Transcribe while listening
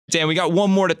Dan, we got one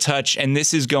more to touch, and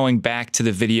this is going back to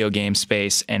the video game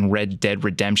space and Red Dead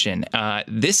Redemption.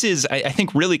 This is, I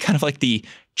think, really kind of like the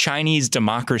Chinese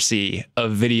democracy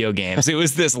of video games. It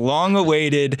was this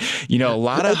long-awaited, a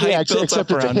lot of hype built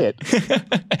up around it.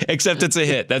 Except it's a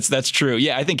hit. That's true.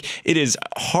 Yeah, I think it is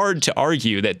hard to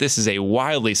argue that this is a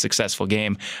wildly successful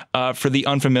game. For the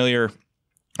unfamiliar,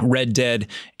 Red Dead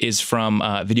is from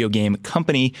a video game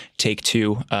company,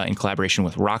 Take-Two, in collaboration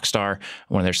with Rockstar,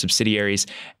 one of their subsidiaries.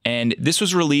 And this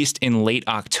was released in late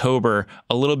October,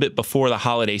 a little bit before the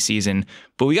holiday season.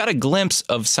 But we got a glimpse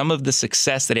of some of the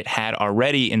success that it had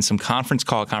already in some conference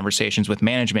call conversations with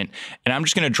management. And I'm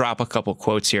just going to drop a couple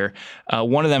quotes here.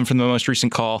 One of them from the most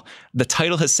recent call: the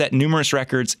title has set numerous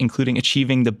records, including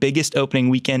achieving the biggest opening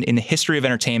weekend in the history of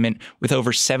entertainment, with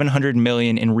over 700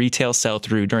 million in retail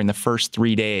sell-through during the first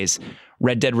 3 days.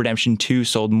 Red Dead Redemption 2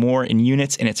 sold more in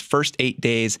units in its first 8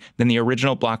 days than the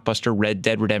original blockbuster Red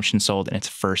Dead Redemption sold in its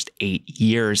first 8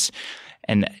 years.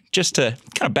 And just to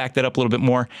kind of back that up a little bit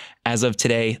more, as of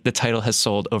today, the title has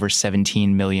sold over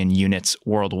 17 million units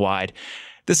worldwide.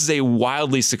 This is a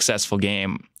wildly successful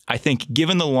game. I think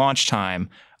given the launch time,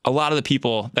 a lot of the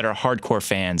people that are hardcore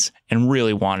fans and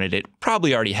really wanted it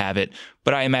probably already have it,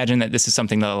 but I imagine that this is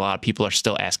something that a lot of people are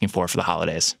still asking for the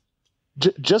holidays.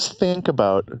 Just think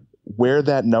about where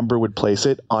that number would place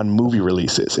it on movie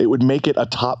releases. It would make it a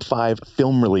top 5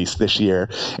 film release this year,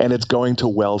 and it's going to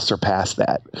well surpass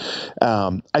that.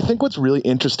 I think what's really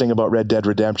interesting about Red Dead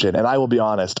Redemption, and I will be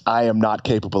honest, I am not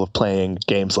capable of playing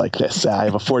games like this. I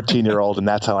have a 14-year-old, and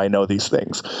that's how I know these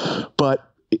things. But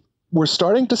we're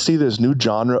starting to see this new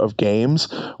genre of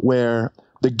games where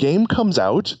the game comes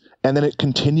out and then it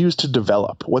continues to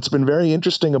develop. What's been very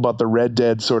interesting about the Red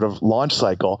Dead sort of launch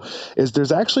cycle is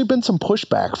there's actually been some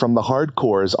pushback from the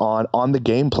hardcores on the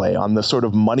gameplay, on the sort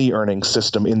of money earning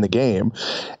system in the game.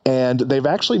 And they've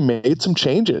actually made some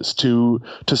changes to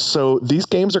so these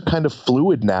games are kind of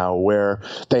fluid now, where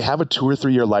they have a 2 or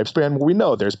 3 year lifespan. We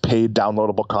know there's paid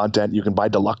downloadable content. You can buy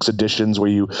deluxe editions where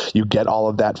you get all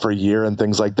of that for a year and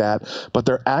things like that. But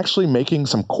they're actually making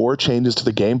some core changes to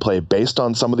the gameplay based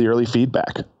on some of the early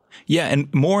feedback. Yeah,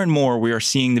 and more we are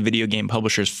seeing the video game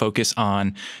publishers focus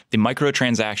on the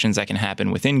microtransactions that can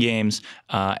happen within games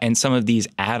and some of these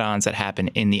add-ons that happen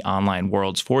in the online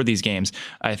worlds for these games.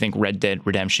 I think Red Dead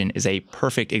Redemption is a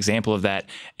perfect example of that.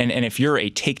 And if you're a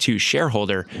Take-Two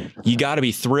shareholder, you got to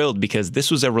be thrilled, because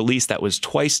this was a release that was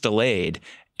twice delayed.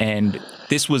 And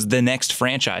this was the next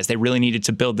franchise. They really needed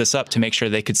to build this up to make sure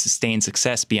they could sustain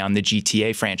success beyond the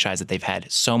GTA franchise that they've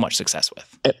had so much success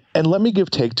with. And let me give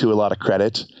Take-Two a lot of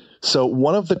credit. So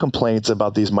one of the complaints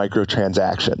about these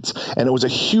microtransactions, and it was a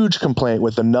huge complaint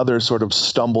with another sort of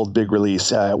stumbled big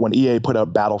release when EA put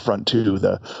out Battlefront 2,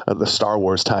 the Star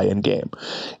Wars tie-in game,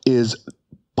 is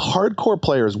hardcore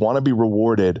players want to be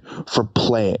rewarded for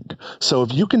playing. So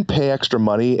if you can pay extra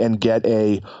money and get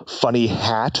a funny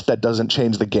hat that doesn't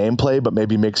change the gameplay but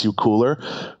maybe makes you cooler,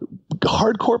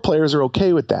 hardcore players are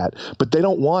okay with that. But they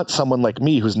don't want someone like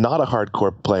me, who's not a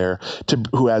hardcore player,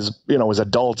 who has, is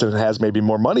adult and has maybe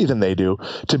more money than they do,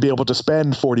 to be able to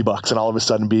spend $40 and all of a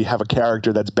sudden have a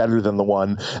character that's better than the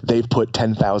one they've put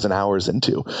 10,000 hours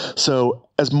into. So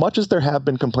as much as there have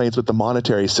been complaints with the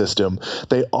monetary system,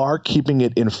 they are keeping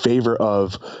it in favor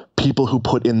of people who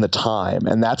put in the time.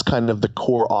 And that's kind of the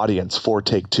core audience for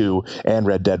Take-Two and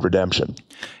Red Dead Redemption.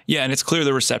 Yeah, and it's clear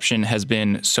the reception has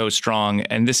been so strong,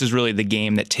 and this is really the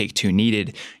game that Take-Two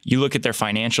needed. You look at their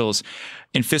financials.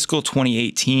 In fiscal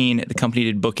 2018, the company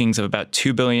did bookings of about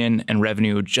 $2 billion and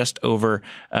revenue just under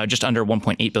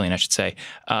 $1.8 billion, I should say.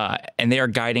 And they are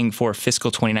guiding for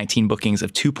fiscal 2019 bookings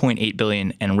of $2.8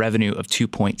 billion and revenue of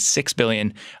 $2.6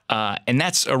 billion. And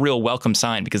that's a real welcome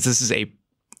sign, because this is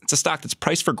it's a stock that's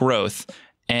priced for growth.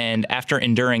 And after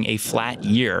enduring a flat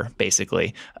year,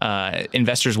 basically,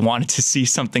 investors wanted to see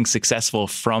something successful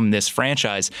from this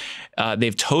franchise.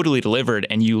 They've totally delivered.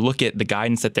 And you look at the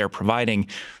guidance that they're providing,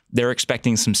 they're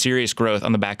expecting some serious growth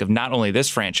on the back of not only this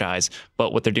franchise,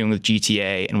 but what they're doing with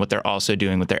GTA and what they're also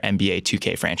doing with their NBA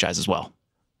 2K franchise as well.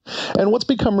 And what's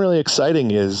become really exciting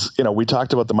is, we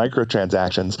talked about the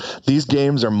microtransactions. These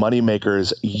games are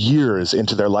moneymakers years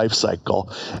into their life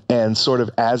cycle. And sort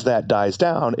of as that dies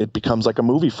down, it becomes like a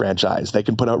movie franchise. They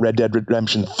can put out Red Dead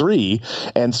Redemption 3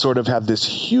 and sort of have this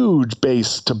huge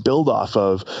base to build off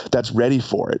of that's ready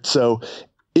for it. So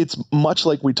it's much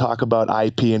like we talk about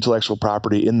IP, intellectual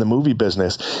property, in the movie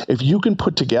business. If you can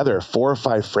put together 4 or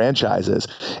 5 franchises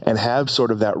and have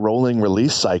sort of that rolling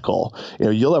release cycle,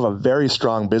 you'll have a very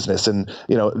strong business. And,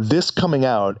 this coming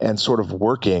out and sort of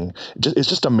working is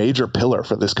just a major pillar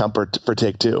for this company, for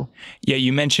Take-Two. Yeah,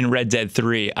 you mentioned Red Dead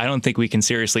 3. I don't think we can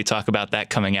seriously talk about that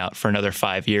coming out for another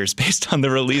 5 years based on the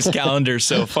release calendar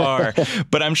so far.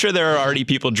 But I'm sure there are already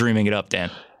people dreaming it up,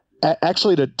 Dan.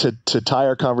 Actually, to tie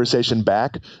our conversation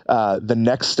back, the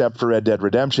next step for Red Dead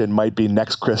Redemption might be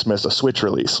next Christmas, a Switch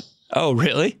release. Oh,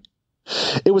 really?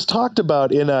 It was talked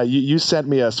about in you sent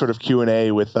me a sort of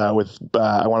Q&A with I want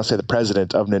to say the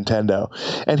president of Nintendo,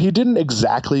 and he didn't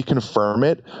exactly confirm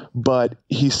it, but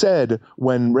he said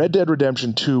when Red Dead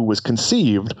Redemption 2 was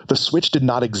conceived, the Switch did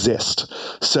not exist.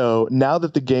 So now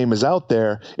that the game is out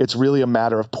there, it's really a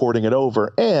matter of porting it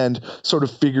over and sort of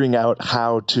figuring out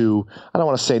how to, I don't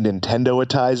want to say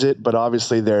Nintendo-itize it, but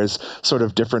obviously there's sort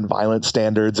of different violence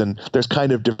standards and there's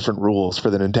kind of different rules for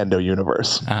the Nintendo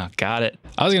universe. Oh, got it.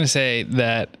 I was going to say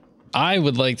that I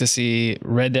would like to see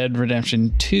Red Dead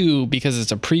Redemption 2 because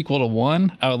it's a prequel to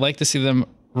 1. I would like to see them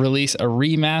release a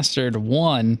remastered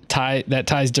 1 that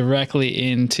ties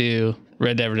directly into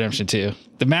Red Dead Redemption 2.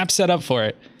 The map's set up for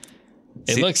it.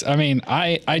 It looks,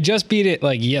 I just beat it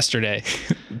like yesterday.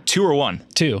 2 or 1?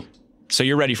 2. So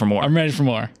you're ready for more? I'm ready for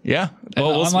more. Yeah.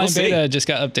 Well, online beta just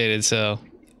got updated, so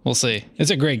we'll see.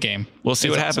 It's a great game. We'll see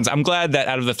what happens. I'm glad that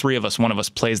out of the 3 of us, one of us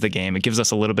plays the game. It gives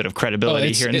us a little bit of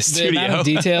credibility here in the studio. The amount of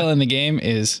detail in the game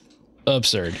is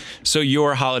absurd. So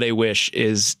your holiday wish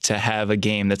is to have a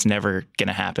game that's never going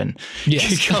to happen.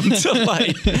 Yes. Come to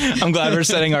light. I'm glad we're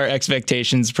setting our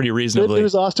expectations pretty reasonably. Good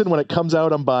news, Austin. When it comes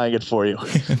out, I'm buying it for you.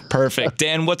 Perfect.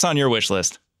 Dan, what's on your wish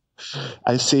list?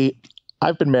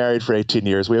 I've been married for 18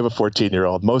 years. We have a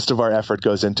 14-year-old. Most of our effort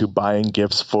goes into buying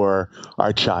gifts for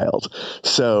our child.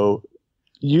 So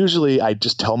usually I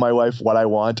just tell my wife what I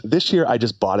want. This year I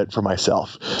just bought it for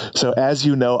myself. So as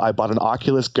you know, I bought an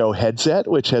Oculus Go headset,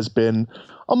 which has been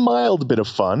a mild bit of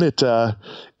fun.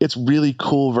 It's really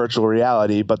cool virtual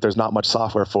reality, but there's not much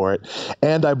software for it.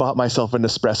 And I bought myself an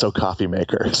Nespresso coffee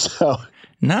maker. So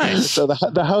nice. So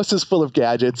the house is full of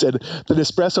gadgets, and the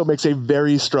Nespresso makes a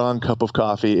very strong cup of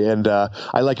coffee, and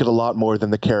I like it a lot more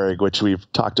than the Keurig, which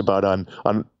we've talked about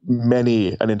on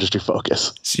many an industry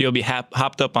focus. So you'll be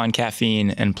hopped up on caffeine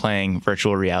and playing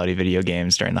virtual reality video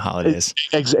games during the holidays.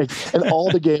 And all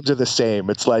the games are the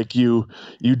same. It's like you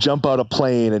jump out a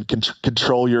plane and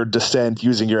control your descent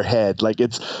using your head. Like,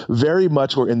 it's very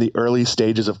much, we're in the early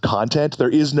stages of content.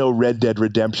 There is no Red Dead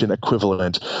Redemption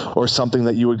equivalent or something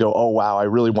that you would go, oh, wow, I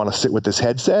really want to sit with this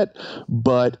headset,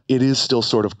 but it is still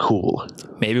sort of cool.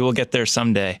 Maybe we'll get there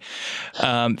someday.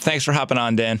 Thanks for hopping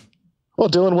on, Dan. Well,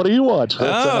 Dylan, what do you want?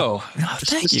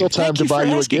 Thank you. Still time to buy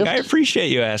you a gift. I appreciate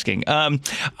you asking.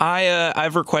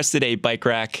 I've requested a bike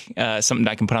rack, something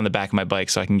I can put on the back of my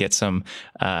bike so I can get some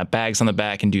bags on the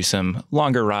back and do some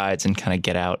longer rides and kind of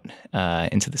get out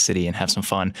into the city and have some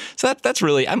fun. So that's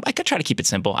really, I could try to keep it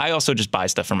simple. I also just buy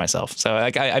stuff for myself. So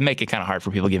I make it kind of hard for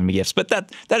people giving me gifts, but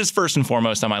that is first and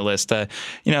foremost on my list. A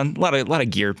lot of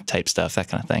gear type stuff, that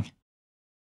kind of thing.